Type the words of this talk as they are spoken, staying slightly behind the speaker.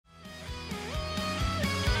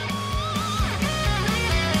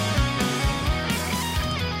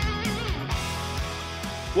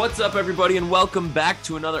What's up, everybody, and welcome back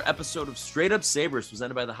to another episode of Straight Up Sabres,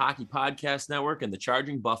 presented by the Hockey Podcast Network and the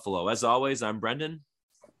Charging Buffalo. As always, I'm Brendan.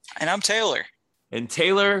 And I'm Taylor. And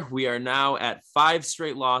Taylor, we are now at 5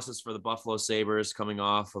 straight losses for the Buffalo Sabres, coming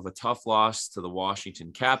off of a tough loss to the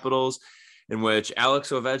Washington Capitals, in which Alex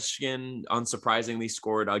Ovechkin unsurprisingly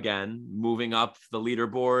scored again, moving up the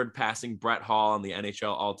leaderboard, passing Brett Hall on the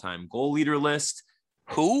NHL all-time goal leader list.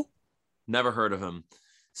 Who? Never heard of him.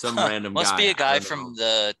 Some random guy. Must be a guy from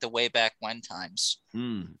the way back when times.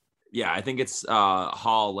 Yeah, I think it's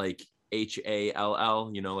Hall, like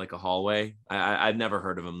Hall, like a hallway. I've never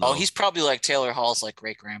heard of him, though. Oh, he's probably like Taylor Hall's like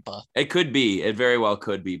great grandpa. It could be. It very well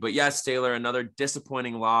could be. But yes, Taylor, another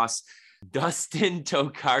disappointing loss. Dustin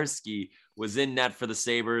Tokarski was in net for the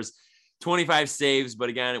Sabres. 25 saves, but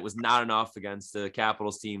again, it was not enough against the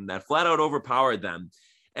Capitals team that flat out overpowered them.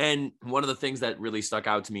 And one of the things that really stuck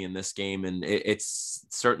out to me in this game, and it's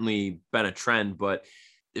certainly been a trend, but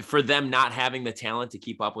for them not having the talent to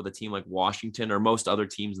keep up with a team like Washington or most other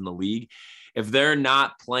teams in the league, if they're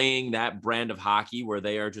not playing that brand of hockey where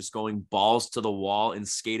they are just going balls to the wall and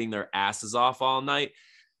skating their asses off all night,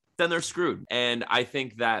 then they're screwed. And I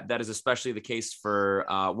think that is especially the case for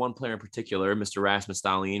one player in particular, Mr. Rasmus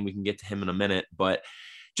Dahlin. We can get to him in a minute, but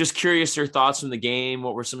just curious your thoughts from the game.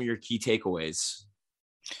 What were some of your key takeaways?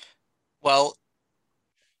 Well,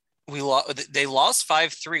 they lost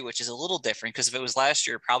 5-3, which is a little different because if it was last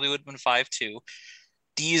year, it probably would have been 5-2.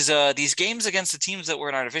 These games against the teams that were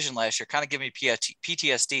in our division last year kind of give me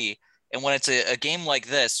PTSD. And when it's a game like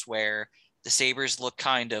this where the Sabres look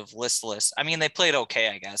kind of listless, I mean, they played okay,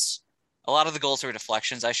 I guess. A lot of the goals were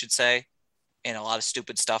deflections, I should say, and a lot of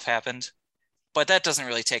stupid stuff happened. But that doesn't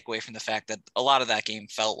really take away from the fact that a lot of that game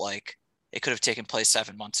felt like it could have taken place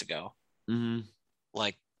 7 months ago. Mm-hmm.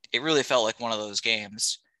 Like, it really felt like one of those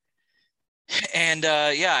games. And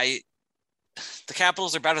the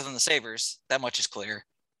Capitals are better than the Sabres. That much is clear.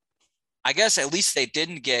 I guess at least they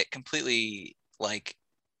didn't get completely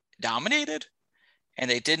dominated,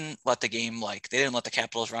 and they didn't let the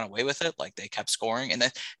Capitals run away with it. Like, they kept scoring, and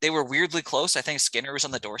then they were weirdly close. I think Skinner was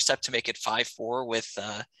on the doorstep to make it 5-4 with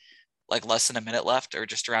less than a minute left, or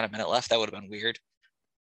just around a minute left. That would have been weird.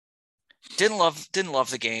 Didn't love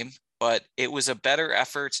the game, but it was a better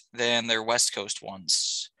effort than their West Coast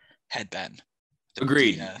ones had been.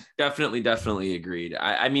 Agreed. Definitely agreed.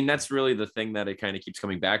 I mean, that's really the thing that it kind of keeps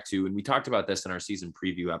coming back to. And we talked about this in our season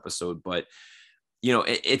preview episode, but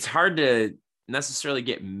it's hard to necessarily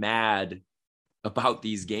get mad about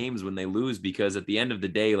these games when they lose, because at the end of the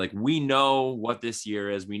day, we know what this year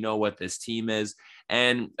is, we know what this team is.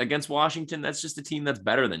 And against Washington, that's just a team that's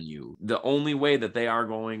better than you. The only way that they are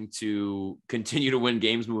going to continue to win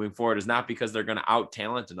games moving forward is not because they're going to out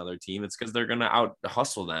talent another team. It's because they're going to out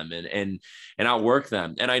hustle them and outwork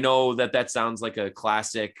them. And I know that sounds like a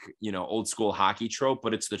classic, old school hockey trope,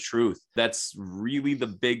 but it's the truth. That's really the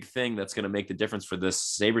big thing that's going to make the difference for this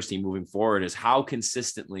Sabres team moving forward, is how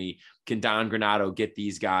consistently can Don Granato get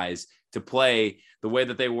these guys to play the way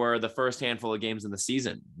that they were the first handful of games in the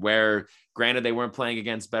season, where granted they weren't playing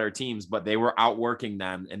against better teams, but they were outworking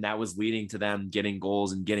them, and that was leading to them getting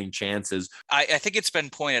goals and getting chances. I think it's been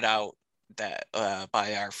pointed out that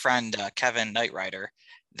by our friend Kevin Nightrider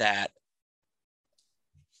that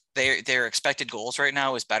their expected goals right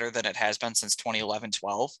now is better than it has been since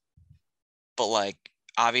 2011-12. But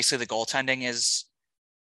obviously the goaltending is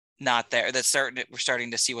not there. We're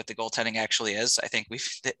starting to see what the goaltending actually is. I think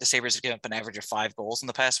the Sabres have given up an average of 5 goals in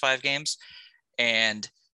the past 5 games. And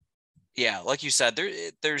yeah, like you said,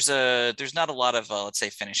 there's not a lot of let's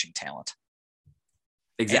say finishing talent.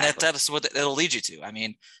 Exactly. And that's what it'll lead you to. I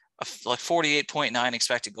mean, 48.9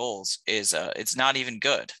 expected goals is it's not even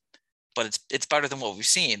good, but it's better than what we've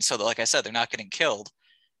seen. So that, like I said, they're not getting killed.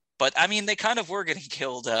 But I mean, they kind of were getting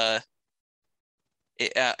killed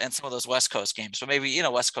in some of those West Coast games. But maybe,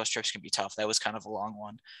 West Coast trips can be tough. That was kind of a long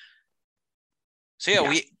one. So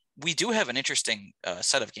yeah. we do have an interesting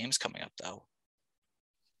set of games coming up, though.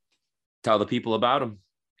 Tell the people about them.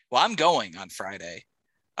 Well, I'm going on Friday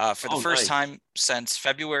for the first time since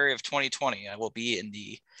February of 2020. I will be in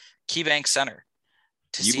the KeyBank Center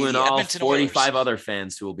to see and the all Edmonton 45 Oilers. other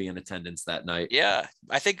fans who will be in attendance that night. Yeah,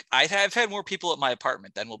 I think I've had more people at my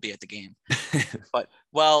apartment than will be at the game. But,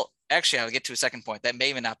 well, actually, I'll get to a second point. That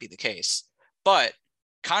may even not be the case. But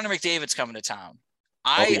Connor McDavid's coming to town.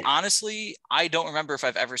 Honestly, I don't remember if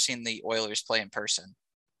I've ever seen the Oilers play in person.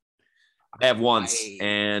 I have once,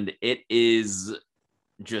 and it is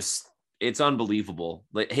just, it's unbelievable.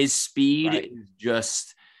 His speed is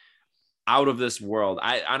just out of this world.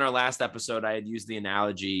 On our last episode, I had used the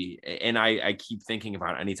analogy, and I keep thinking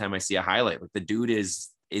about it anytime I see a highlight. The dude is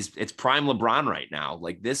it's prime LeBron right now.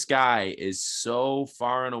 Like this guy is so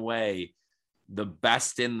far and away the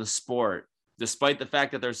best in the sport, despite the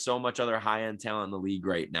fact that there's so much other high end talent in the league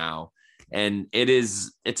right now. And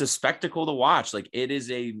it's a spectacle to watch. Like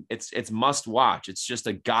it's must watch. It's just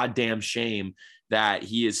a goddamn shame that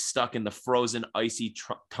he is stuck in the frozen, icy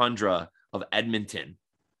tundra of Edmonton.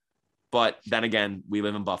 But then again, we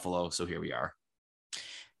live in Buffalo, so here we are.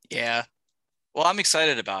 Yeah. Well, I'm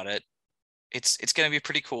excited about it. It's going to be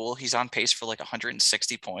pretty cool. He's on pace for like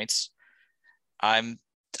 160 points. I'm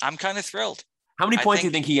kind of thrilled. How many points do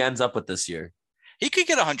you think he ends up with this year? He could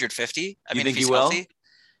get 150. I mean, if he's healthy.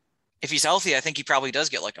 If he's healthy, I think he probably does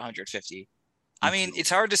get like 150. I mean, it's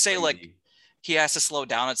hard to say like he has to slow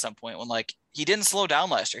down at some point when like he didn't slow down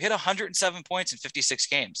last year. He hit 107 points in 56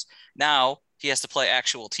 games. Now he has to play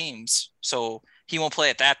actual teams, so he won't play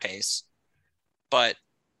at that pace. But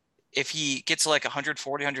if he gets like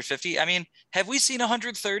 140, 150, I mean, have we seen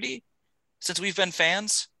 130 since we've been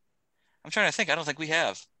fans? I'm trying to think. I don't think we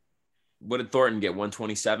have. What did Thornton get?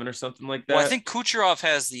 127 or something like that? Well, I think Kucherov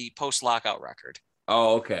has the post-lockout record.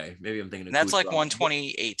 Oh, okay. Maybe I'm thinking of that's Kucherov. Like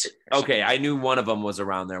 128. Okay, I knew one of them was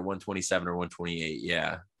around there, 127 or 128.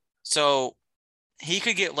 Yeah. So he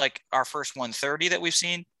could get like our first 130 that we've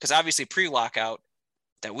seen, because obviously pre-lockout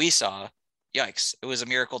that we saw, yikes, it was a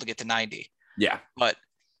miracle to get to 90. Yeah. But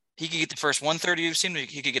he could get the first 130 we've seen.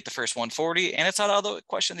 He could get the first 140, and it's not out of the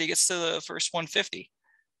question that he gets to the first 150.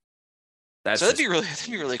 That'd be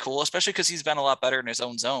really cool, especially because he's been a lot better in his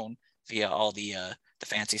own zone via all the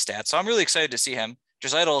fancy stats. So I'm really excited to see him.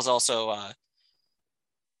 Draisaitl is also,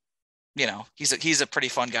 he's a pretty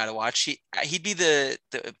fun guy to watch. He'd be the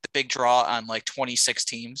big draw on like 26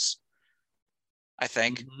 teams, I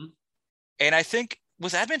think. Mm-hmm. And I think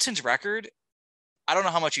with Edmonton's record, I don't know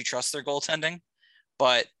how much you trust their goaltending,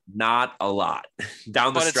 but not a lot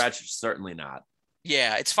down the stretch. Certainly not.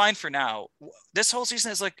 Yeah, it's fine for now. This whole season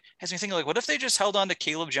has me thinking like, what if they just held on to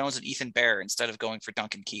Caleb Jones and Ethan Bear instead of going for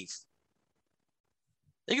Duncan Keith?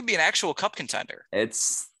 They could be an actual cup contender.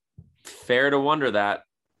 It's fair to wonder that.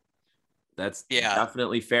 That's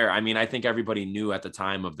definitely fair. I mean, I think everybody knew at the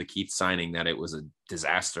time of the Keith signing that it was a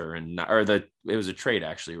disaster it was a trade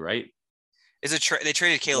actually, right? They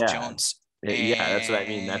traded Caleb Jones. Yeah, that's what I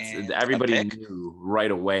mean. That's everybody knew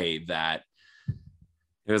right away that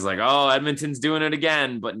it was like, oh, Edmonton's doing it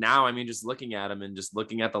again. But now, I mean, just looking at them and just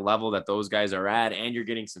looking at the level that those guys are at, and you're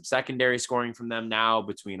getting some secondary scoring from them now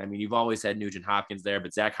you've always had Nugent Hopkins there,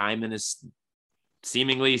 but Zach Hyman is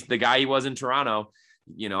seemingly the guy he was in Toronto.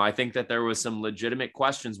 I think that there was some legitimate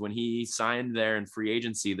questions when he signed there in free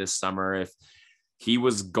agency this summer, if he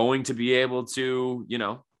was going to be able to,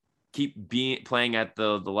 keep playing at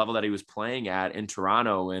the level that he was playing at in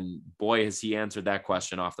Toronto. And boy, has he answered that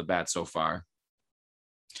question off the bat so far.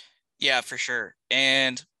 Yeah, for sure.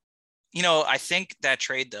 And, I think that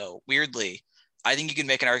trade, though, weirdly, I think you can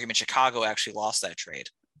make an argument Chicago actually lost that trade,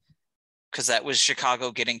 because that was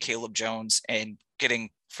Chicago getting Caleb Jones and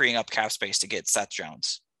freeing up cap space to get Seth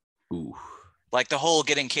Jones. Ooh. Like the whole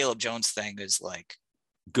getting Caleb Jones thing is like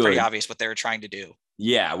good. Pretty obvious what they were trying to do.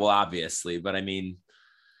 Yeah, well, obviously, but I mean,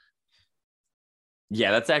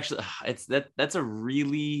 yeah, that's actually that's a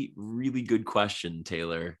really, really good question,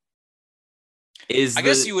 Taylor. I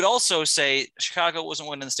guess you would also say Chicago wasn't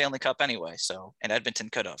winning the Stanley Cup anyway, and Edmonton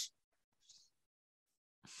could have.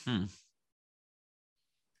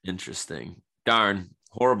 Interesting. Darn.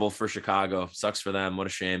 Horrible for Chicago. Sucks for them. What a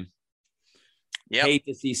shame. Yep. Hate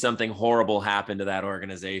to see something horrible happen to that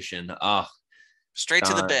organization. Oh, straight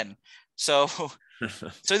to the bin. So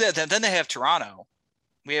then they have Toronto.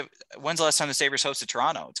 When's the last time the Sabres hosted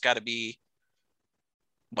Toronto? It's got to be,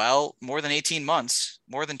 more than 18 months,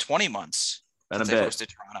 more than 20 months. Been a they bit. Hosted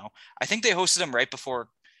Toronto. I think they hosted them right before.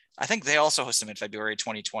 I think they also hosted them in February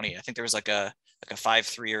 2020. I think there was like a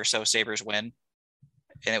 5-3 or so Sabres win.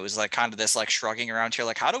 And it was like kind of this like shrugging around here,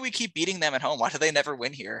 like, how do we keep beating them at home? Why do they never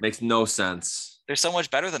win here? Makes no sense. They're so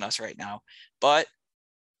much better than us right now. But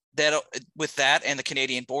with that and the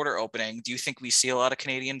Canadian border opening, do you think we see a lot of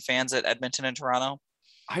Canadian fans at Edmonton and Toronto?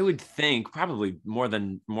 I would think probably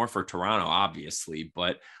more for Toronto, obviously,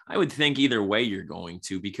 but I would think either way you're going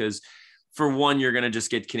to, because for one, you're going to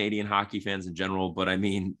just get Canadian hockey fans in general. But I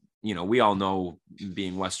mean, we all know,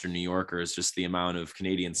 being Western New Yorkers, just the amount of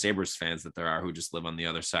Canadian Sabres fans that there are who just live on the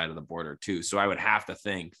other side of the border too. So I would have to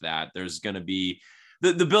think that there's going to be,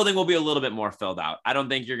 the building will be a little bit more filled out. I don't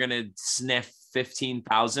think you're going to sniff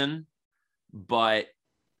 15,000, but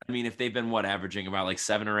I mean, if they've been averaging about like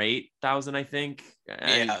 7,000 or 8,000, I think,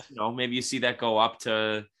 maybe you see that go up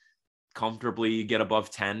to comfortably get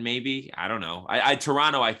above 10, maybe. I don't know.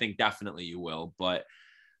 Toronto, I think definitely you will, but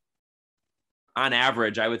on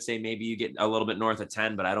average, I would say maybe you get a little bit north of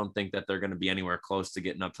 10, but I don't think that they're going to be anywhere close to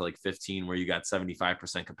getting up to like 15 where you got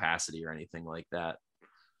 75% capacity or anything like that.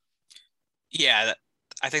 Yeah,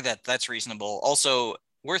 I think that's reasonable. Also,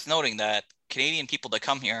 worth noting that Canadian people that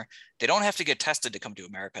come here, they don't have to get tested to come to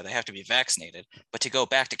America. They have to be vaccinated. But to go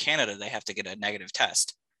back to Canada, they have to get a negative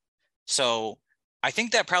test. So I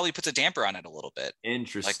think that probably puts a damper on it a little bit.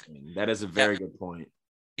 Interesting. Like, that is a very good point.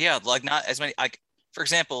 Yeah, like not as many. Like, for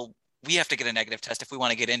example, we have to get a negative test if we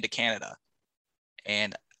want to get into Canada.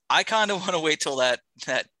 And I kind of want to wait till that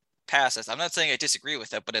passes. I'm not saying I disagree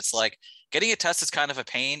with it, but it's like getting a test is kind of a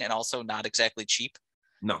pain and also not exactly cheap.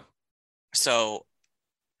 No. So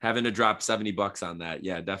having to drop $70 on that.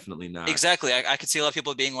 Yeah, definitely not. Exactly. I could see a lot of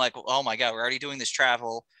people being like, oh my God, we're already doing this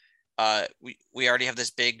travel. We already have this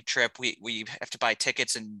big trip. We have to buy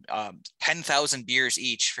tickets and 10,000 beers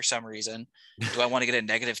each for some reason. Do I want to get a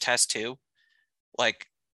negative test too? Like,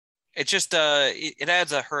 it just it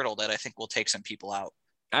adds a hurdle that I think will take some people out.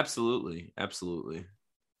 Absolutely. Absolutely.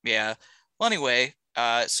 Yeah. Well, anyway,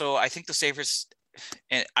 so I think the Sabres,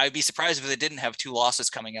 and I'd be surprised if they didn't have 2 losses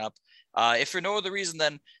coming up. If for no other reason,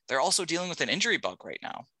 then they're also dealing with an injury bug right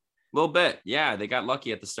now. A little bit. Yeah. They got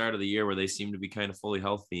lucky at the start of the year where they seemed to be kind of fully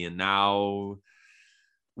healthy. And now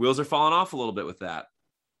wheels are falling off a little bit with that.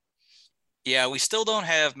 Yeah. We still don't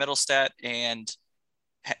have Mittelstadt and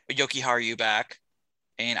Jokiharju back.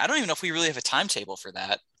 And I don't even know if we really have a timetable for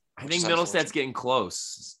that. I think Mittelstadt's getting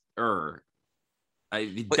close.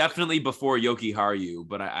 Definitely before Jokiharju,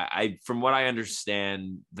 but I from what I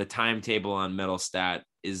understand, the timetable on Mittelstadt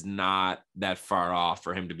is not that far off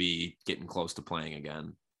for him to be getting close to playing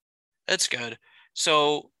again. That's good.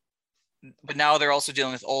 So, but now they're also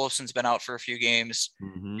dealing with Olofsson's been out for a few games,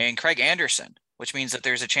 and Craig Anderson, which means that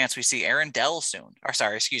there's a chance we see Aaron Dell soon. Or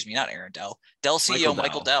sorry, excuse me, not Aaron Dell. Dell CEO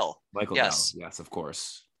Michael Dell. Yes. Dell. Yes, of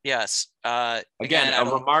course. Yes. Again,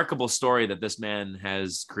 a remarkable story that this man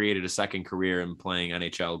has created a second career in playing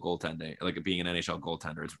NHL goaltending, like being an NHL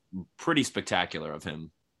goaltender. It's pretty spectacular of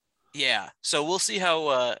him. Yeah. So we'll see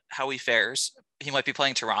how he fares. He might be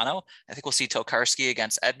playing Toronto. I think we'll see Tokarski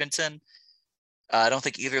against Edmonton. I don't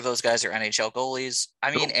think either of those guys are NHL goalies. I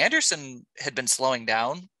mean, Anderson had been slowing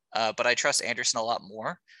down, but I trust Anderson a lot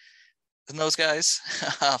more than those guys.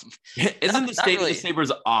 Isn't the state of the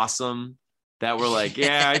Sabres awesome? That we're like,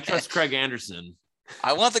 yeah, I trust Craig Anderson.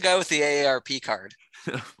 I want the guy with the AARP card.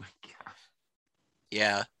 Oh my God.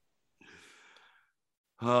 Yeah.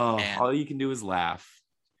 Oh, all you can do is laugh.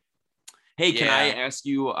 Hey, can I ask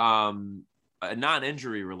you a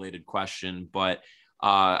non-injury related question, but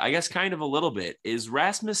I guess kind of a little bit. Is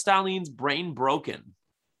Rasmus Dahlin's brain broken?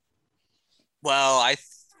 Well, I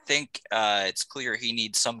think it's clear he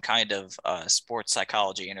needs some kind of sports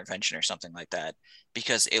psychology intervention or something like that,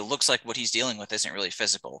 because it looks like what he's dealing with isn't really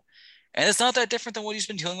physical. And it's not that different than what he's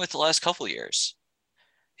been dealing with the last couple of years.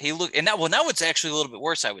 Now it's actually a little bit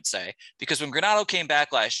worse, I would say, because when Granato came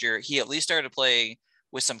back last year, he at least started to play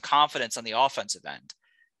with some confidence on the offensive end.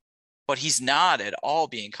 But he's not at all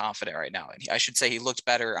being confident right now. And I should say he looked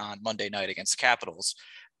better on Monday night against the Capitals.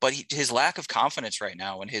 But his lack of confidence right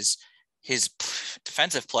now and his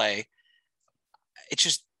defensive play,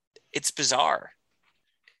 it's bizarre.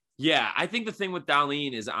 Yeah, I think the thing with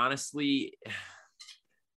Dahlin is, honestly,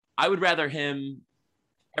 I would rather him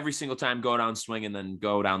every single time go down swinging than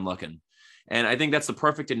go down looking. And I think that's the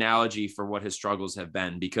perfect analogy for what his struggles have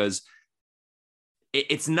been, because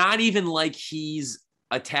it's not even like he's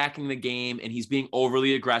attacking the game and he's being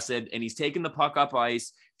overly aggressive and he's taking the puck up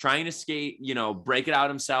ice, trying to skate, break it out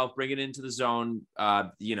himself, bring it into the zone,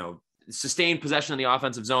 sustain possession in the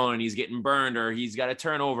offensive zone, and he's getting burned, or he's got a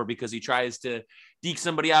turnover because he tries to deke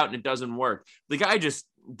somebody out and it doesn't work. The guy just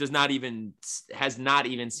has not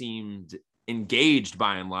even seemed engaged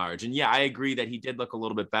by and large. And yeah, I agree that he did look a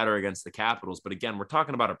little bit better against the Capitals, but again, we're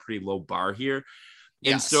talking about a pretty low bar here.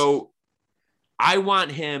 Yes. And so I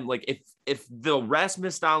want him, like, if the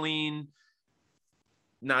Rasmus Dahlin,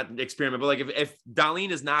 not experiment, but like if Dahlin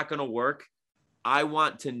is not going to work, I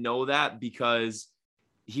want to know that because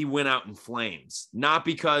he went out in flames, not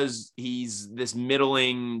because he's this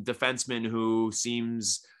middling defenseman who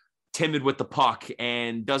seems timid with the puck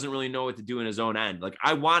and doesn't really know what to do in his own end. Like,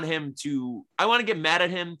 I want to get mad at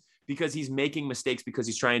him because he's making mistakes, because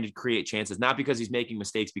he's trying to create chances, not because he's making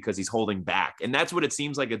mistakes because he's holding back. And that's what it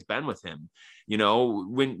seems like it's been with him.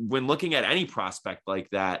 When looking at any prospect like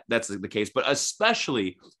that, that's the case, but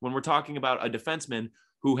especially when we're talking about a defenseman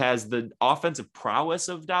who has the offensive prowess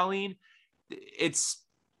of Dahlin, it's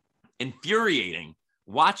infuriating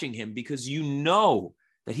watching him, because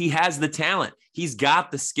that he has the talent. He's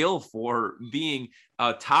got the skill for being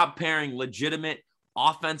a top pairing, legitimate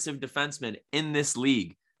offensive defenseman in this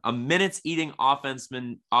league, a minutes eating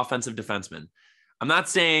offensive defenseman. I'm not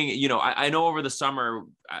saying, you know, I know over the summer,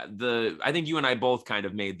 I think you and I both kind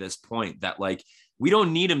of made this point that like, we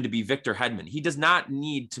don't need him to be Victor Hedman. He does not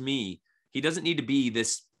need, to me, he doesn't need to be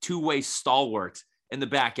this two-way stalwart in the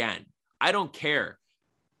back end. I don't care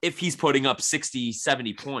if he's putting up 60,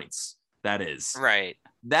 70 points, that is. Right.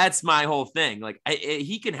 That's my whole thing. Like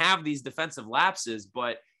he can have these defensive lapses,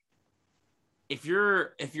 but if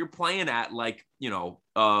you're playing at like, you know,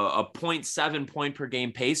 a 0.7 point per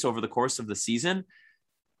game pace over the course of the season,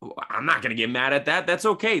 I'm not going to get mad at that. That's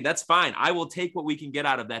okay. That's fine. I will take what we can get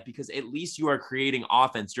out of that because at least you are creating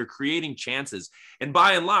offense. You're creating chances. And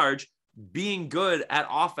by and large, being good at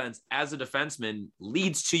offense as a defenseman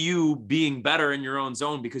leads to you being better in your own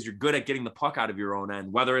zone because you're good at getting the puck out of your own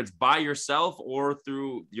end, whether it's by yourself or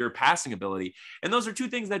through your passing ability. And those are two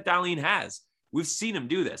things that Dahlin has. We've seen him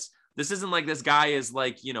do this. This isn't like this guy is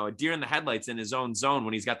like, you know, a deer in the headlights in his own zone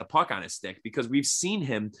when he's got the puck on his stick, because we've seen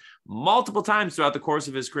him multiple times throughout the course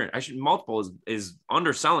of his career. Multiple is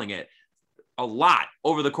underselling it a lot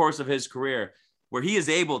over the course of his career, where he is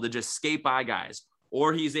able to just skate by guys,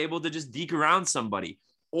 or he's able to just deke around somebody,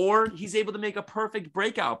 or he's able to make a perfect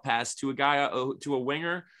breakout pass to a guy, to a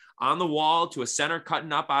winger on the wall, to a center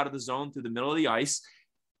cutting up out of the zone through the middle of the ice.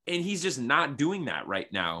 And he's just not doing that right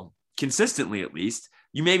now, consistently at least.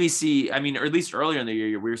 You maybe see, I mean, or at least earlier in the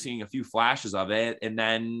year, we were seeing a few flashes of it. And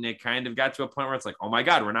then it kind of got to a point where it's like, oh my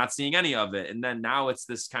God, we're not seeing any of it. And then now it's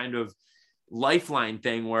this kind of lifeline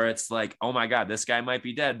thing where it's like, oh my God, this guy might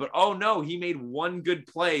be dead. But oh no, he made one good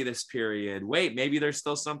play this period. Wait, maybe there's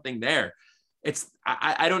still something there.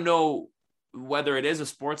 I don't know whether it is a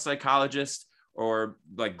sports psychologist or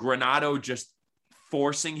like Granato just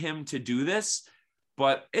forcing him to do this,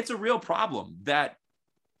 but it's a real problem that,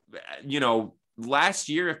 you know, last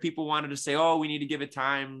year, if people wanted to say, oh, we need to give it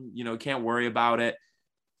time, you know, can't worry about it.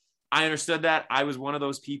 I understood that. I was one of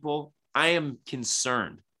those people. I am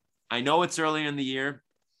concerned. I know it's early in the year,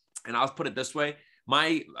 and I'll put it this way.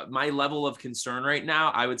 My level of concern right now,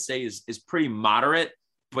 I would say is pretty moderate,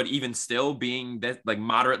 but even still being that like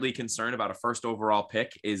moderately concerned about a first overall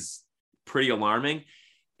pick is pretty alarming.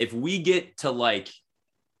 If we get to like,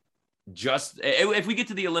 if we get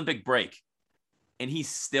to the Olympic break and he's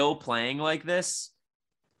still playing like this,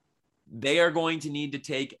 they are going to need to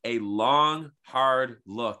take a long, hard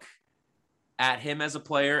look at him as a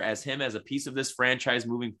player, as him as a piece of this franchise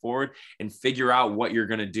moving forward, and figure out what you're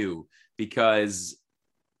going to do. Because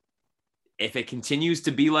if it continues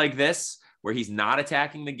to be like this, where he's not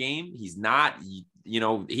attacking the game, he's not, you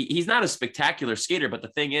know, he's not a spectacular skater, but the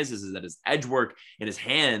thing is that his edge work and his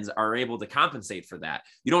hands are able to compensate for that.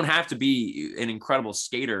 You don't have to be an incredible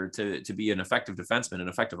skater to be an effective defenseman, an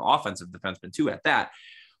effective offensive defenseman too at that.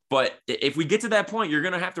 But if we get to that point, you're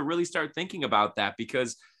going to have to really start thinking about that,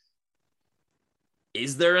 because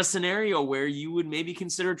is there a scenario where you would maybe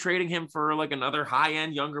consider trading him for like another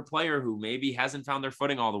high-end younger player who maybe hasn't found their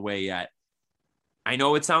footing all the way yet? I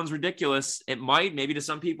know it sounds ridiculous. It might, maybe to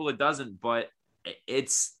some people it doesn't, but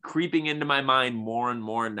it's creeping into my mind more and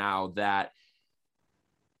more now that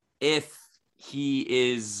if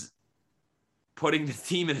he is putting the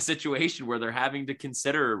team in a situation where they're having to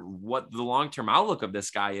consider what the long-term outlook of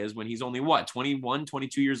this guy is when he's only 21,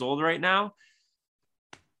 22 years old right now.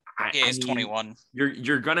 Yeah, he's 21.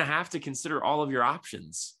 You're going to have to consider all of your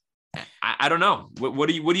options. I don't know. What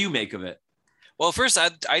do you make of it? Well, first,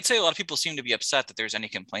 I'd say a lot of people seem to be upset that there's any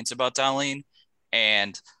complaints about Dahlin,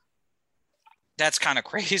 and that's kind of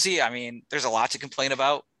crazy. I mean, there's a lot to complain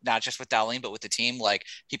about, not just with Dahlin, but with the team. Like,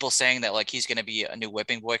 people saying that, like, he's going to be a new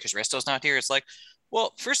whipping boy because Risto's not here. It's like,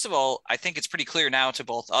 well, first of all, I think it's pretty clear now to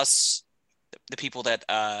both us, the people that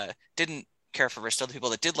didn't care for Risto, the people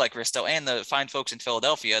that did like Risto, and the fine folks in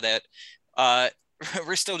Philadelphia, that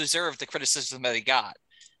Risto deserved the criticism that he got.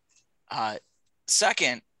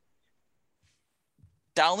 Second,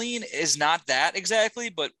 Dahlin is not that exactly,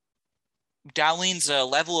 but Dahlin's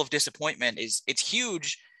level of disappointment it's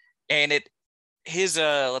huge, and his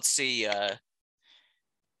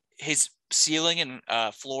ceiling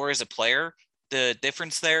and floor as a player, the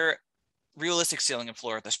difference there, realistic ceiling and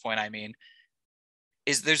floor at this point, I mean,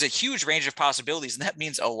 is there's a huge range of possibilities, and that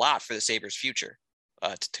means a lot for the Sabres' future.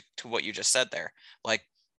 To what you just said there, like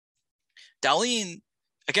Dahlin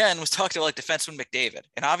again was talked to like defenseman McDavid,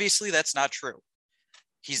 and obviously that's not true.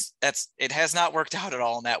 It has not worked out at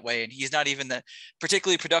all in that way, and he's not even the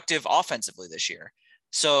particularly productive offensively this year.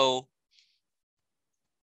 So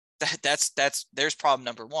there's problem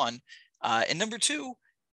number one, and number two,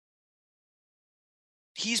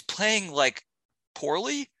 he's playing like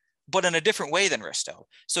poorly, but in a different way than Risto.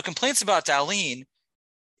 So complaints about Dahlin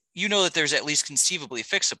you know that there's at least conceivably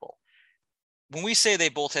fixable. When we say they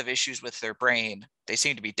both have issues with their brain, they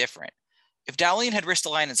seem to be different. If Dahlin had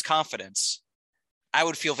Ristolainen's confidence, I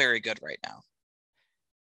would feel very good right now.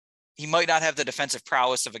 He might not have the defensive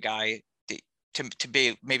prowess of a guy to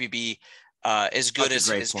be as good as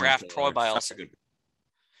his draft profiles.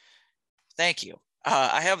 Thank you.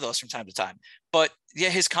 I have those from time to time, but yeah,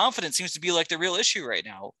 his confidence seems to be like the real issue right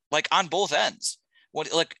now, like on both ends. When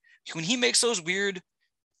he makes those weird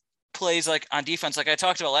plays, like on defense, like I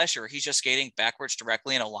talked about last year, he's just skating backwards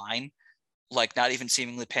directly in a line, like not even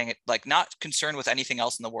seemingly paying it, like not concerned with anything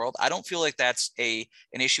else in the world. I don't feel like that's an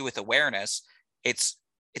issue with awareness. It's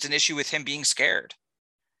an issue with him being scared.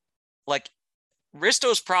 Like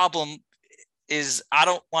Risto's problem is, I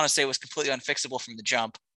don't want to say it was completely unfixable from the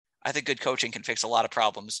jump. I think good coaching can fix a lot of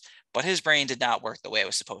problems, but his brain did not work the way it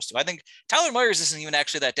was supposed to. I think Tyler Myers isn't even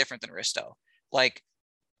actually that different than Risto. Like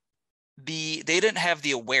they didn't have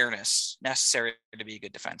the awareness necessary to be a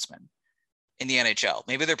good defenseman in the NHL.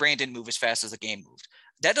 Maybe their brain didn't move as fast as the game moved.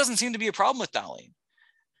 That doesn't seem to be a problem with Dahlin.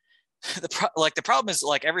 The problem is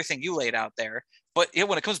like everything you laid out there, but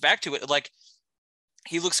when it comes back to it, like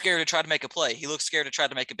he looks scared to try to make a play. He looks scared to try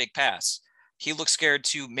to make a big pass. He looks scared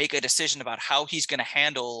to make a decision about how he's going to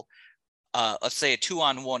handle, let's say, a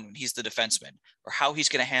 2-on-1 when he's the defenseman, or how he's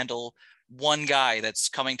going to handle one guy that's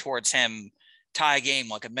coming towards him, tie a game,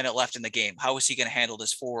 like a minute left in the game. How is he going to handle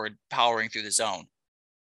this forward powering through the zone?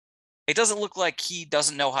 It doesn't look like he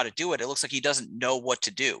doesn't know how to do it. It looks like he doesn't know what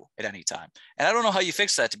to do at any time. And I don't know how you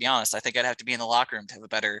fix that, to be honest. I think I'd have to be in the locker room to have a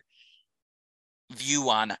better view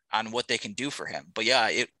on what they can do for him. But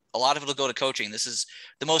yeah, a lot of it will go to coaching. This is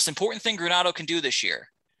the most important thing Granato can do this year,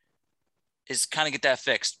 is kind of get that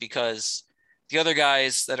fixed, because the other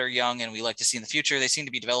guys that are young and we like to see in the future, they seem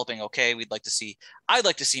to be developing okay. I'd like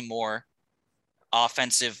to see more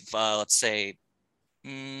offensive, let's say,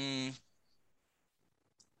 I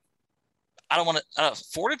don't want to,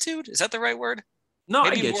 fortitude. Is that the right word? No,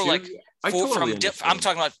 maybe I get more you. I'm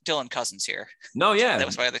talking about Dylan Cousins here. No, yeah. That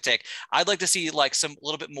was my other take. I'd like to see like a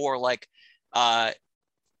little bit more like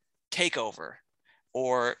takeover,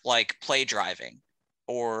 or like play driving,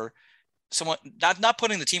 or someone not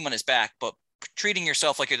putting the team on his back, but treating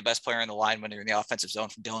yourself like you're the best player in the line when you're in the offensive zone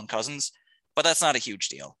from Dylan Cousins. But that's not a huge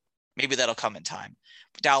deal. Maybe that'll come in time.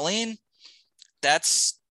 But Dahlin,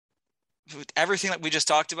 that's everything that we just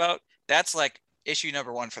talked about. That's like issue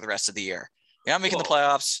number one for the rest of the year. You're not making the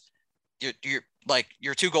playoffs. You're like,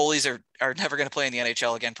 your two goalies are never going to play in the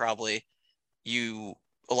NHL again, probably. A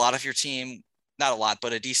lot of your team, not a lot,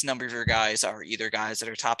 but a decent number of your guys are either guys that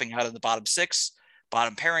are topping out in the bottom six,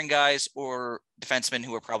 bottom pairing guys, or defensemen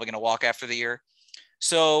who are probably going to walk after the year.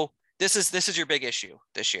 So this is your big issue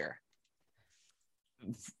this year.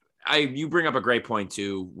 You bring up a great point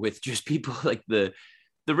too, with just people like the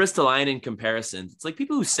Ristolainen comparisons. It's like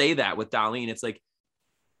people who say that with Dahlin, it's like,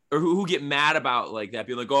 or who get mad about like that,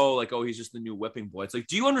 being like, oh, he's just the new whipping boy. It's like,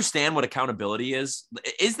 do you understand what accountability is?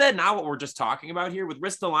 Is that not what we're just talking about here with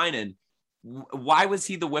Ristolainen? Why was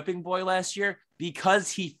he the whipping boy last year?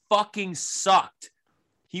 Because he fucking sucked.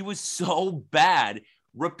 He was so bad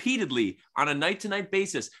repeatedly on a night-to-night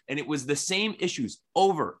basis, and it was the same issues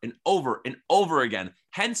over and over and over again.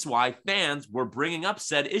 Hence why fans were bringing up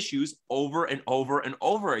said issues over and over and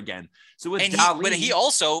over again. So with Dahlin, but he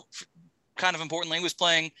also, kind of importantly, was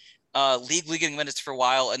playing league minutes for a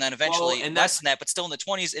while, and then eventually less than that, but still in the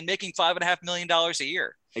 20s and making $5.5 million a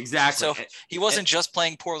year. Exactly. So he wasn't just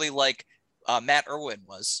playing poorly like Matt Irwin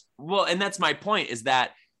was. Well, and that's my point, is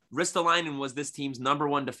that Ristolainen was this team's number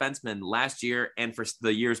one defenseman last year and for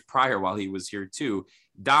the years prior while he was here too.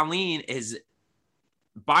 Dahlin is,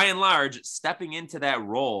 by and large, stepping into that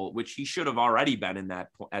role, which he should have already been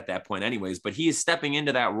at that point anyways, but he is stepping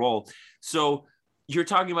into that role. So you're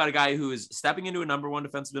talking about a guy who is stepping into a number one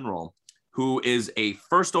defenseman role, who is a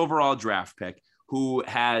first overall draft pick, who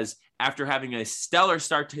has, after having a stellar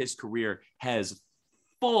start to his career, has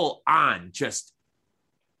full on just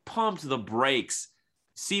pumped the brakes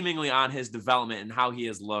seemingly on his development and how he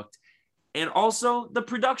has looked. And also the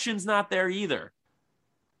production's not there either.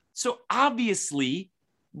 So obviously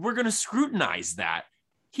we're going to scrutinize that.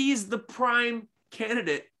 He's the prime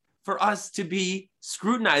candidate for us to be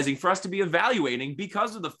scrutinizing, for us to be evaluating,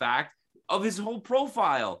 because of the fact of his whole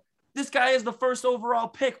profile. This guy is the first overall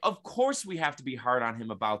pick. Of course we have to be hard on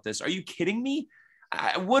him about this. Are you kidding me?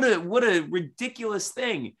 What a ridiculous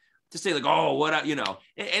thing to say, like,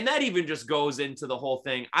 and that even just goes into the whole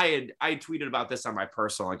thing. I tweeted about this on my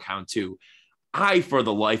personal account too. For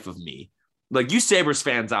the life of me, like, you Sabres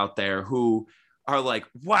fans out there who are like,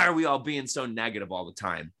 why are we all being so negative all the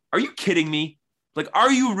time? Are you kidding me? Like,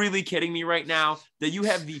 are you really kidding me right now that you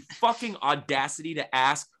have the fucking audacity to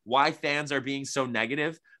ask why fans are being so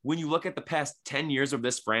negative when you look at the past 10 years of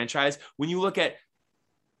this franchise, when you look at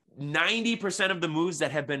 90% of the moves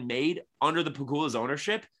that have been made under the Pegula's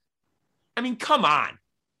ownership? I mean, come on.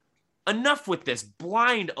 Enough with this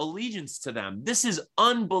blind allegiance to them. This is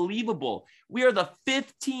unbelievable. We are the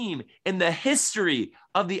 5th team in the history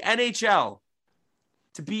of the NHL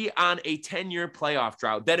to be on a 10-year playoff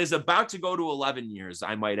drought that is about to go to 11 years,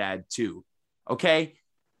 I might add, too. Okay?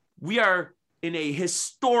 We are in a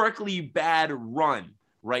historically bad run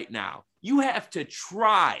right now. You have to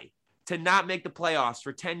try to not make the playoffs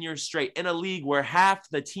for 10 years straight in a league where half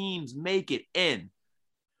the teams make it in.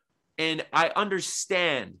 And I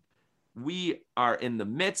understand we are in the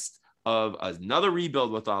midst of another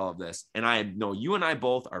rebuild with all of this. And I know you and I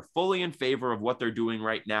both are fully in favor of what they're doing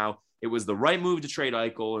right now. It was the right move to trade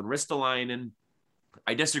Eichel and Ristolainen.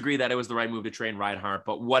 I disagree that it was the right move to trade Reinhart,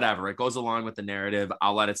 but whatever. It goes along with the narrative.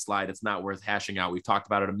 I'll let it slide. It's not worth hashing out. We've talked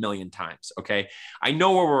about it a million times. Okay. I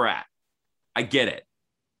know where we're at. I get it.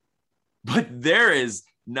 But there is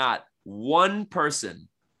not one person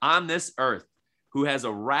on this earth who has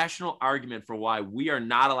a rational argument for why we are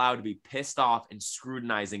not allowed to be pissed off and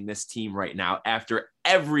scrutinizing this team right now after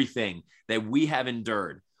everything that we have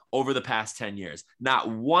endured over the past 10 years. Not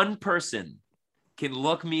one person can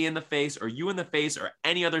look me in the face or you in the face or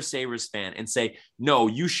any other Sabres fan and say, no,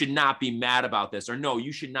 you should not be mad about this, or no,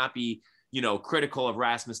 you should not be, critical of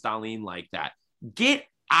Rasmus Dahlin like that. Get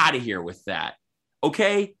out of here with that.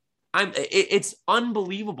 Okay. It's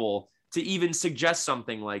unbelievable to even suggest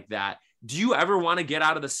something like that. Do you ever want to get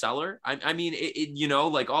out of the cellar? I mean,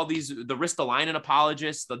 like all these, the Ristolainen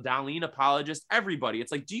apologists, the Dahlin apologists, everybody.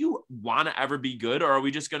 It's like, do you want to ever be good? Or are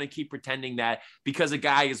we just going to keep pretending that because a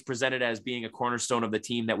guy is presented as being a cornerstone of the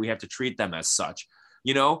team that we have to treat them as such?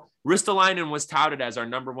 Ristolainen was touted as our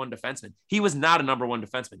number one defenseman. He was not a number one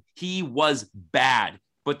defenseman. He was bad,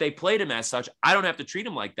 but they played him as such. I don't have to treat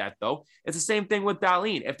him like that, though. It's the same thing with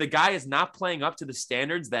Dahlin. If the guy is not playing up to the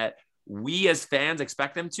standards that we as fans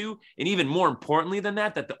expect them to, and even more importantly than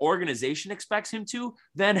that the organization expects him to,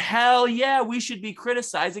 then hell yeah, we should be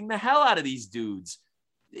criticizing the hell out of these dudes.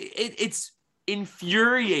 It's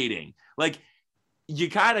infuriating. Like, you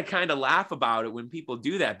gotta kind of laugh about it when people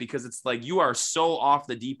do that, because it's like you are so off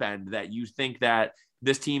the deep end that you think that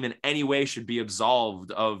this team in any way should be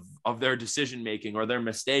absolved of their decision making or their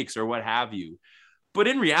mistakes or what have you. But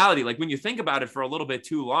in reality, like when you think about it for a little bit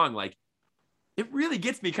too long, like it really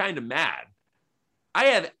gets me kind of mad. I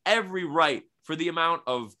have every right for the amount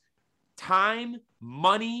of time,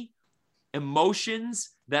 money,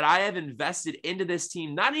 emotions that I have invested into this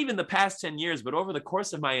team, not even the past 10 years, but over the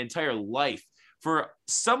course of my entire life. For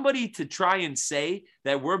somebody to try and say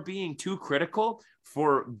that we're being too critical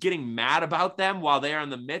for getting mad about them while they are in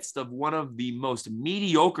the midst of one of the most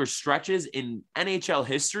mediocre stretches in NHL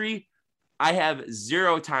history, I have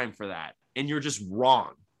zero time for that. And you're just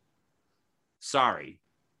wrong. Sorry.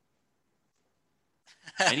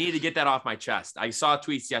 I needed to get that off my chest. I saw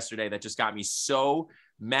tweets yesterday that just got me so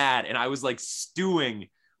mad, and I was like stewing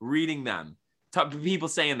reading them. People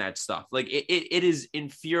saying that stuff. Like it is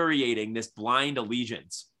infuriating, this blind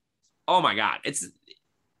allegiance. Oh my God.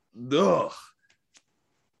 Ugh.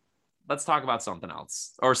 Let's talk about something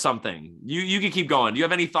else or something. You can keep going. Do you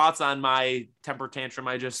have any thoughts on my temper tantrum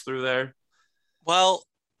I just threw there? Well,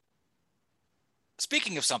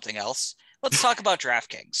 speaking of something else, let's talk about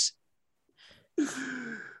DraftKings.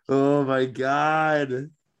 Oh my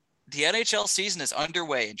God. The NHL season is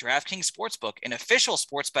underway, and DraftKings Sportsbook, an official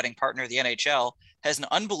sports betting partner of the NHL, has an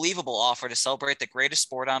unbelievable offer to celebrate the greatest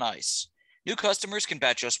sport on ice. New customers can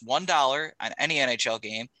bet just $1 on any NHL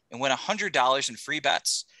game and win $100 in free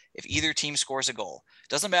bets if either team scores a goal.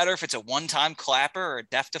 Doesn't matter if it's a one-time clapper or a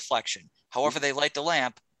deft deflection. However they light the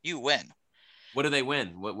lamp, you win. What do they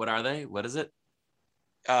win? What are they? What is it?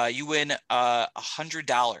 You win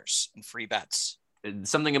 $100 in free bets.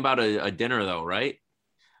 Something about a dinner, though, right?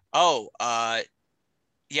 Oh,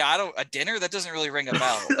 yeah, a dinner? That doesn't really ring a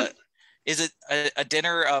bell. But is it a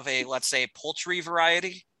dinner of a, let's say, poultry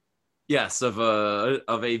variety? Yes, of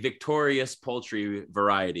a victorious poultry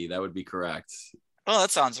variety. That would be correct. Oh,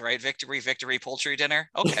 that sounds right. Victory poultry dinner.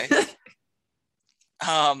 Okay.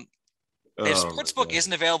 If Sportsbook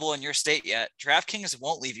isn't available in your state yet, DraftKings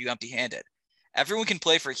won't leave you empty-handed. Everyone can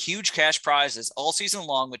play for huge cash prizes all season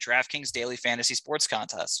long with DraftKings Daily Fantasy Sports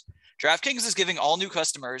Contests. DraftKings is giving all new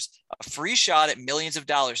customers a free shot at millions of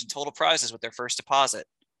dollars in total prizes with their first deposit.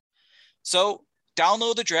 So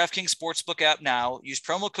download the DraftKings Sportsbook app now, use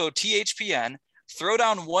promo code THPN, throw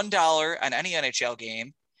down $1 on any NHL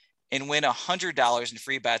game, and win $100 in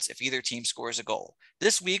free bets if either team scores a goal.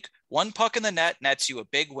 This week, one puck in the net nets you a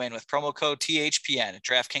big win with promo code THPN at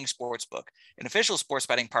DraftKings Sportsbook, an official sports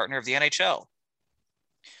betting partner of the NHL.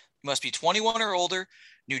 You must be 21 or older,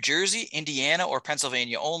 New Jersey, Indiana, or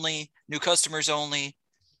Pennsylvania only, new customers only.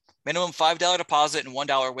 Minimum $5 deposit and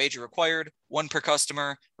 $1 wager required, one per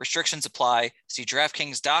customer. Restrictions apply. See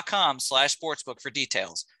DraftKings.com/sportsbook for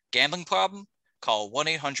details. Gambling problem? Call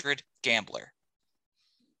 1-800-GAMBLER.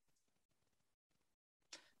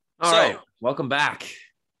 All right. Welcome back.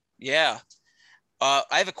 Yeah. I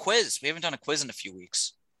have a quiz. We haven't done a quiz in a few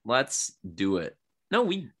weeks. Let's do it. No,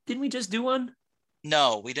 didn't we just do one?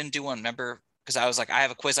 No, we didn't do one. Remember? Because I was like, I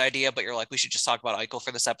have a quiz idea, but you're like, we should just talk about Eichel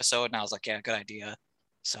for this episode. And I was like, yeah, good idea.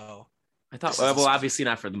 So I thought, well, obviously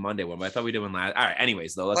not for the Monday one, but I thought we did one last. All right.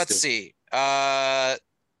 Anyways, though, let's see. I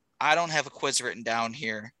don't have a quiz written down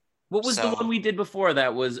here. What was the one we did before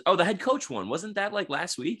that was, the head coach one? Wasn't that like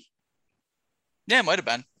last week? Yeah, it might have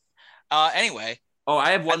been. Anyway. Oh,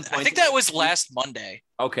 I have one point. I think that was last Monday.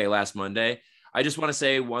 Okay, last Monday. I just want to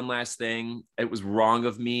say one last thing. It was wrong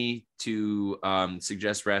of me to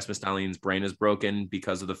suggest Rasmus Dahlin's brain is broken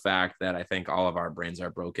because of the fact that I think all of our brains are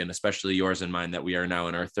broken, especially yours and mine, that we are now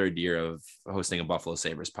in our third year of hosting a Buffalo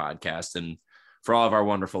Sabres podcast. And for all of our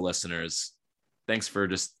wonderful listeners, thanks for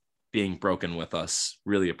just being broken with us.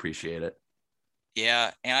 Really appreciate it.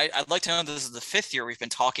 Yeah, and I'd like to know this is the fifth year we've been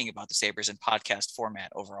talking about the Sabres in podcast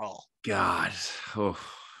format overall. God. Oh.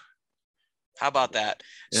 How about that?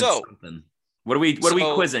 It's something. What are we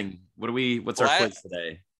quizzing? What's our quiz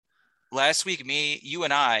today? Last week, you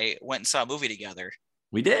and I went and saw a movie together.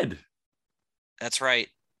 We did. That's right.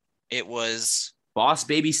 It was Boss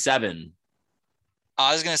Baby 7.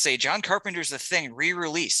 I was going to say John Carpenter's The Thing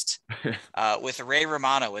re-released with Ray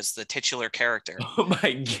Romano as the titular character. Oh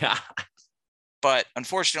my God. But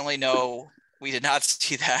unfortunately, no, we did not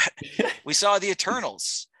see that. We saw The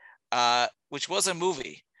Eternals, which was a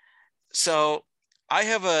movie. So I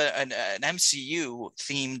have an MCU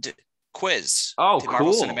themed quiz. Oh, the cool.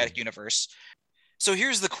 Marvel Cinematic Universe. So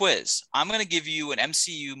here's the quiz. I'm going to give you an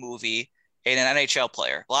MCU movie and an NHL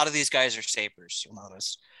player. A lot of these guys are Sabres, you'll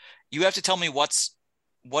notice. You have to tell me what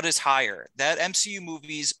is higher, that MCU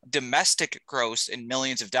movie's domestic gross in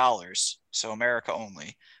millions of dollars, so America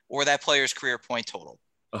only, or that player's career point total.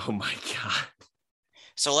 Oh my God.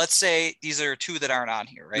 So let's say these are two that aren't on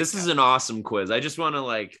here, right? This is an awesome quiz. I just want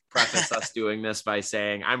to preface us doing this by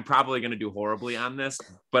saying I'm probably going to do horribly on this,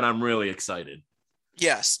 but I'm really excited.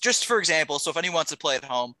 Yes. Just for example, so if anyone wants to play at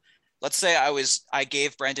home, let's say I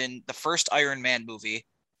gave Brendan the first Iron Man movie,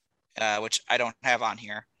 which I don't have on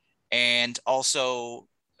here, and also,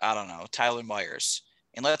 I don't know, Tyler Myers.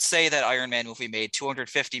 And let's say that Iron Man movie made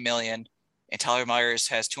 $250 million and Tyler Myers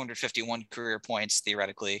has 251 career points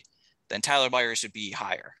theoretically. Then Tyler Myers would be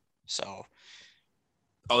higher. So,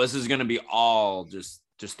 this is going to be all just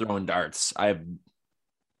throwing darts. I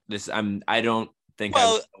don't think.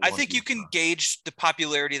 Well, I think you can gauge the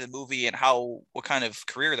popularity of the movie and what kind of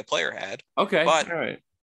career the player had. Okay, but all right.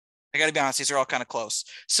 I got to be honest; these are all kind of close.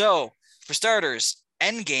 So, for starters,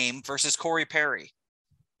 Endgame versus Corey Perry.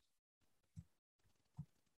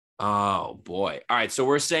 Oh boy! All right, so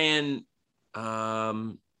we're saying.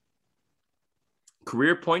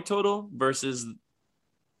 Career point total versus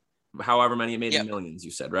however many it made in millions,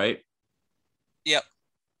 you said, right? Yep.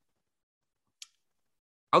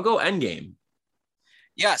 I'll go Endgame.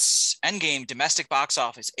 Yes. Endgame domestic box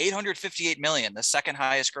office, $858 million, the second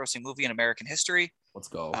highest grossing movie in American history. Let's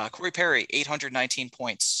go. Corey Perry, 819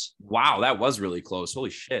 points. Wow, that was really close.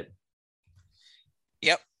 Holy shit.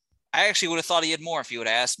 Yep. I actually would have thought he had more if you would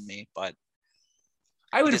have asked me, but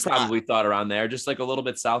I would have probably thought around there, just a little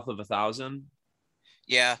bit south of 1,000.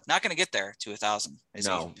 Yeah, not going to get there to 1,000.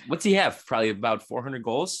 No. What's he have? Probably about 400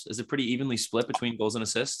 goals. Is it pretty evenly split between goals and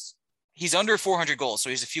assists? He's under 400 goals, so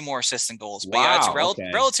he's a few more assists than goals. But wow,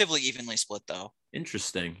 it's relatively evenly split, though.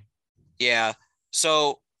 Interesting. Yeah.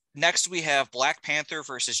 So next we have Black Panther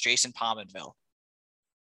versus Jason Pominville.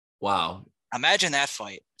 Wow. Imagine that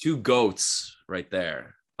fight. Two goats right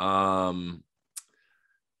there.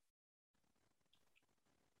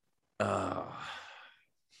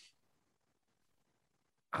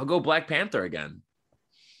 I'll go Black Panther again.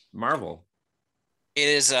 Marvel. It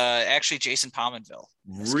is actually Jason Pominville.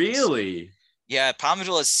 Really? Case. Yeah,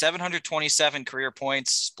 Pominville has 727 career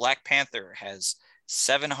points. Black Panther has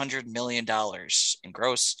 $700 million in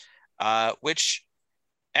gross, which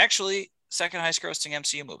actually second highest grossing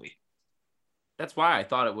MCU movie. That's why I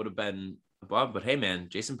thought it would have been above. But hey, man,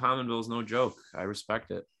 Jason Pominville is no joke. I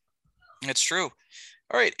respect it. It's true.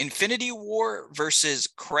 All right, Infinity War versus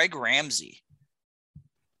Craig Ramsey.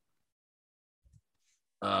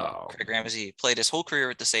 Oh, Craig Ramsey played his whole career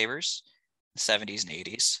with the Sabres, the 70s and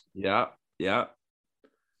 80s. yeah, yeah.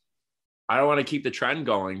 I don't want to keep the trend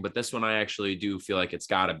going, but this one I actually do feel like it's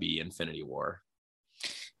got to be Infinity War.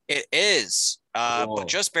 It is, but Whoa.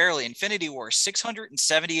 just barely. Infinity War,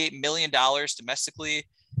 $678 million domestically,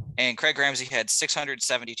 and Craig Ramsey had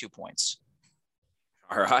 672 points.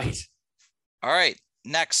 All right. All right.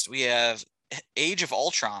 Next, we have Age of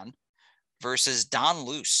Ultron versus Don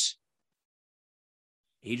Luce.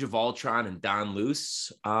 Age of Ultron and Don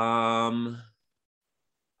Luce.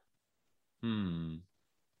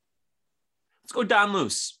 Let's go Don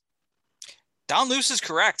Luce. Don Luce is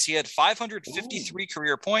correct. He had 553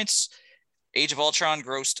 career points. Age of Ultron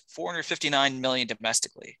grossed 459 million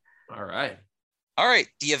domestically. All right. All right.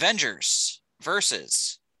 The Avengers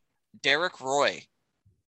versus Derek Roy.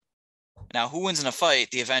 Now, who wins in a fight?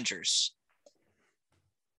 The Avengers.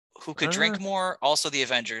 Who could drink more? Also the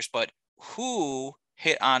Avengers. But who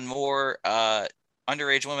hit on more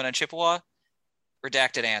underage women in Chippewa?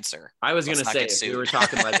 Redacted answer. I was going to say, if we were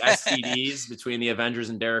talking like STDs between the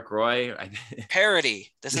Avengers and Derek Roy.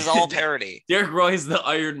 Parody. This is all parody. Derek Roy is the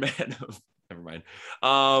Iron Man of... Never mind.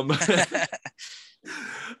 Oh,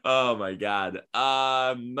 my God.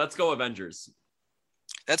 Let's go Avengers.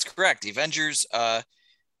 That's correct. The Avengers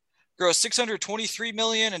grossed 623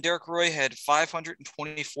 million, and Derek Roy had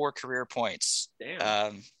 524 career points.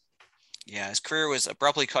 Damn. Yeah, his career was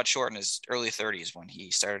abruptly cut short in his early 30s when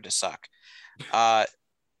he started to suck.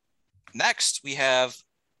 Next, we have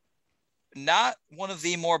not one of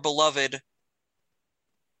the more beloved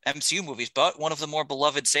MCU movies, but one of the more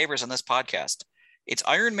beloved Sabres on this podcast. It's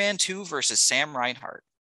Iron Man 2 versus Sam Reinhart.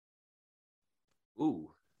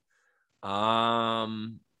 Ooh. How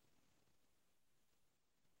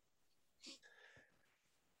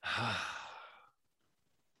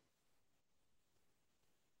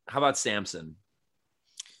about Samson?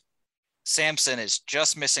 Samson is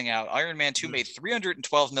just missing out. Iron Man 2 made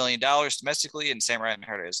 $312 million domestically, and Sam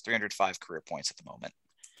Reinhart has 305 career points at the moment.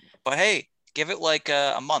 But hey, give it like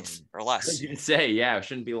a month or less. I was going to say, yeah, it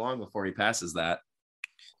shouldn't be long before he passes that.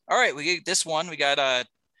 All right, we get this one. We got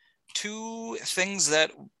two things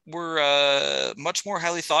that were much more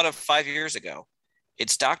highly thought of 5 years ago.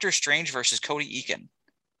 It's Doctor Strange versus Cody Eakin.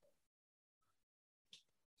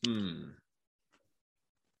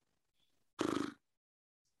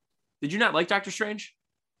 Did you not like Doctor Strange?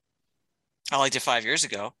 I liked it 5 years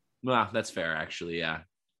ago. Well, that's fair, actually. Yeah.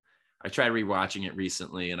 I tried rewatching it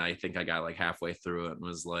recently, and I think I got like halfway through it and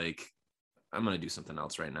was like, I'm going to do something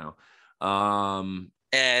else right now.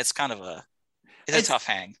 It's kind of a tough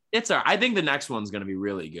hang. It's I think the next one's going to be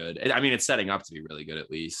really good. I mean, it's setting up to be really good, at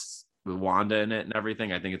least with Wanda in it and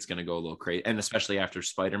everything. I think it's going to go a little crazy. And especially after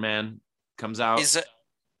Spider-Man comes out. Is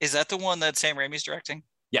that the one that Sam Raimi's directing?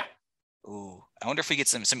 Yeah. Ooh, I wonder if we get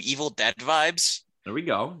some Evil Dead vibes. There we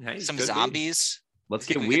go. Hey, some zombies. Let's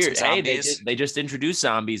get weird. Hey, they just introduced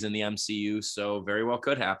zombies in the MCU, so very well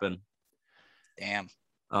could happen. Damn.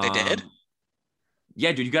 They did?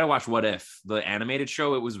 Yeah, dude, you got to watch What If, the animated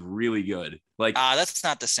show. It was really good. Like, that's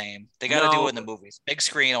not the same. They got to do it in the movies. Big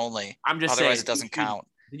screen only. I'm just Otherwise, saying, it doesn't count.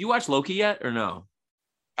 Did you watch Loki yet or no?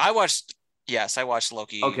 Yes, I watched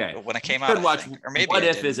Loki when it came out. Or maybe What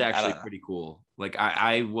If is actually pretty cool. Like,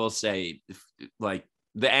 I will say, like,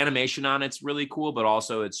 the animation on it's really cool, but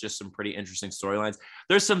also it's just some pretty interesting storylines.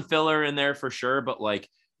 There's some filler in there for sure, but like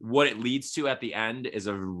what it leads to at the end is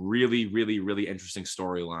a really, really, really interesting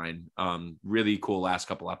storyline. Really cool last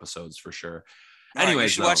couple episodes for sure. Anyway, you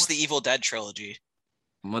should watch the Evil Dead trilogy.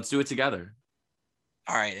 Let's do it together.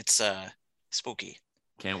 All right, it's spooky.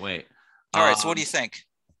 Can't wait. All right, so what do you think?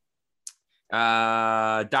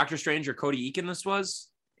 Doctor Strange or Cody Eakin this was?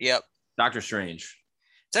 Yep. Doctor Strange.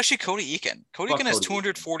 It's actually Cody Eakin. Cody Eakin has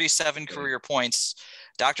 247 career points.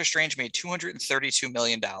 Doctor Strange made $232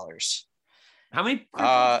 million. How many? Did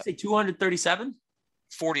you say 237?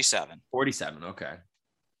 47. 47. Okay.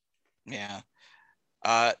 Yeah.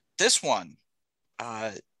 This one,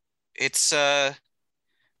 it's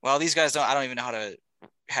well, these guys I don't even know how to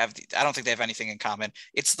I don't think they have anything in common.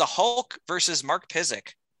 It's the Hulk versus Mark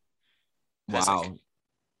Pysyk. Wow.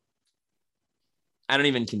 I don't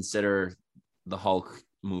even consider the Hulk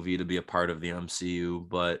movie to be a part of the MCU,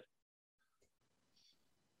 but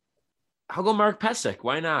I'll go Mark Pysyk.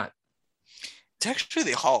 Why not? It's actually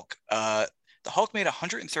the Hulk. The Hulk made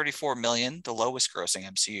 134 million, the lowest grossing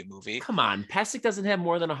MCU movie. Come on, Pysyk doesn't have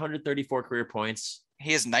more than 134 career points.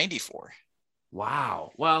 He has 94.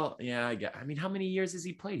 Wow. Well, yeah, I mean, how many years has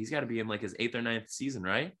he played? He's got to be in like his 8th or 9th season,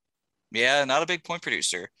 right? Yeah, not a big point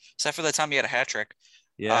producer, except for the time he had a hat trick.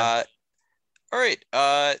 Yeah. All right.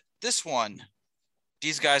 This one,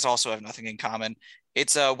 these guys also have nothing in common.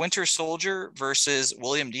 It's a Winter Soldier versus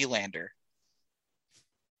William Nylander.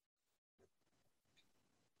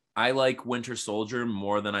 I like Winter Soldier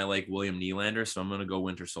more than I like William Nylander, so I'm going to go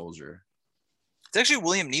Winter Soldier. It's actually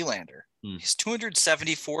William Nylander. He's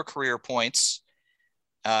 274 career points.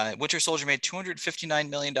 Winter Soldier made $259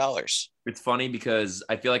 million. It's funny because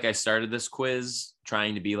I feel like I started this quiz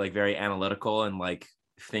trying to be like very analytical and like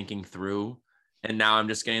thinking through. And now I'm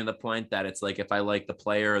just getting to the point that it's like, if I like the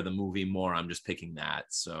player or the movie more, I'm just picking that.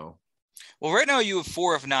 So, well, right now you have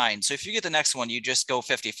 4 of 9. So if you get the next one, you just go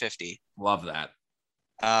 50-50. Love that.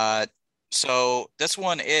 So this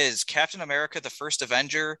one is Captain America, the First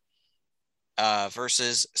Avenger,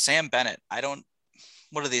 versus Sam Bennett.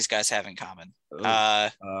 What do these guys have in common?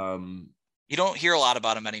 You don't hear a lot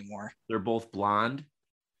about them anymore. They're both blonde,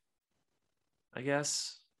 I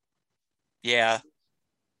guess. Yeah.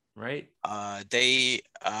 Right.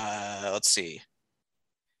 Let's see.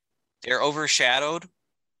 They're overshadowed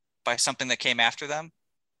by something that came after them.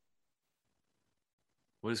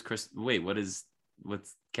 What's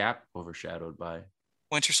Cap overshadowed by?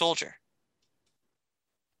 Winter Soldier.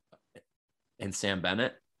 And Sam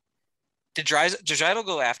Bennett? Did Draisaitl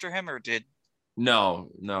go after him or did? No,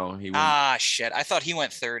 he went. Shit. I thought he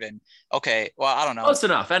went third and okay. Well, I don't know. Close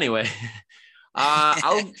enough. Anyway.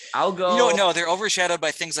 I'll go. No, they're overshadowed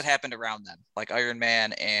by things that happened around them, like Iron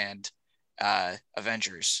Man and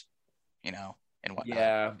Avengers, and whatnot.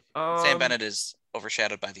 Yeah. Sam Bennett is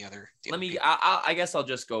overshadowed by the other. I guess I'll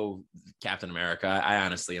just go Captain America. I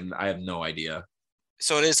honestly I have no idea.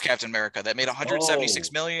 So it is Captain America that made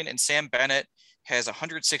 176 million, and Sam Bennett has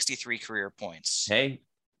 163 career points. Hey,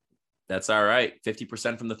 that's all right.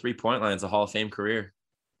 50% from the 3-point line is a Hall of Fame career.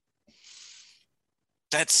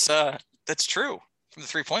 That's true. From the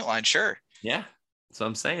 3-point line, sure. Yeah, that's what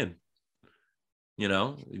I'm saying.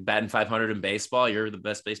 Batting 500 in baseball, you're the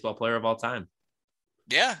best baseball player of all time.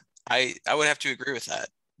 Yeah, I would have to agree with that.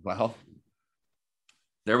 Well,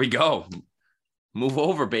 there we go. Move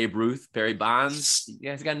over, Babe Ruth, Barry Bonds. You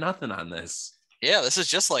guys got nothing on this. Yeah, this is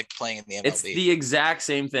just like playing in the MLB. It's the exact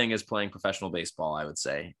same thing as playing professional baseball, I would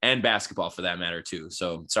say, and basketball for that matter too.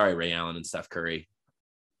 So sorry, Ray Allen and Steph Curry.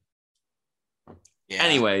 Yeah.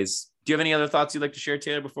 Anyways, do you have any other thoughts you'd like to share,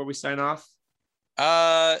 Taylor, before we sign off?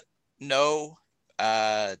 No,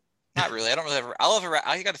 not really. I don't really have.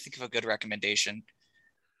 I got to think of a good recommendation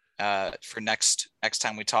for next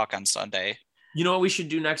time we talk on Sunday. You know what we should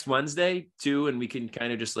do next Wednesday too, and we can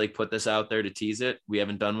kind of just like put this out there to tease it. We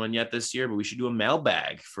haven't done one yet this year, but we should do a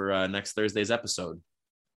mailbag for next Thursday's episode.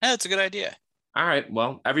 Yeah, that's a good idea. All right.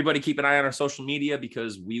 Well, everybody keep an eye on our social media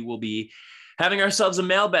because we will be having ourselves a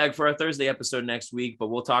mailbag for our Thursday episode next week, but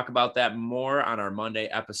we'll talk about that more on our Monday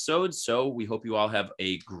episode. So we hope you all have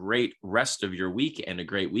a great rest of your week and a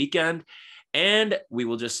great weekend. And we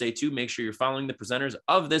will just say, too, make sure you're following the presenters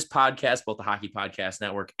of this podcast, both the Hockey Podcast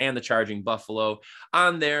Network and the Charging Buffalo,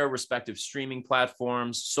 on their respective streaming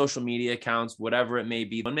platforms, social media accounts, whatever it may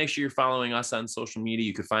be. But make sure you're following us on social media.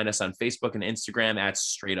 You can find us on Facebook and Instagram at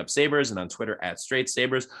Straight Up Sabres and on Twitter at Straight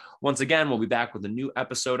Sabres. Once again, we'll be back with a new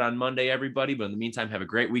episode on Monday, everybody. But in the meantime, have a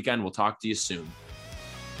great weekend. We'll talk to you soon.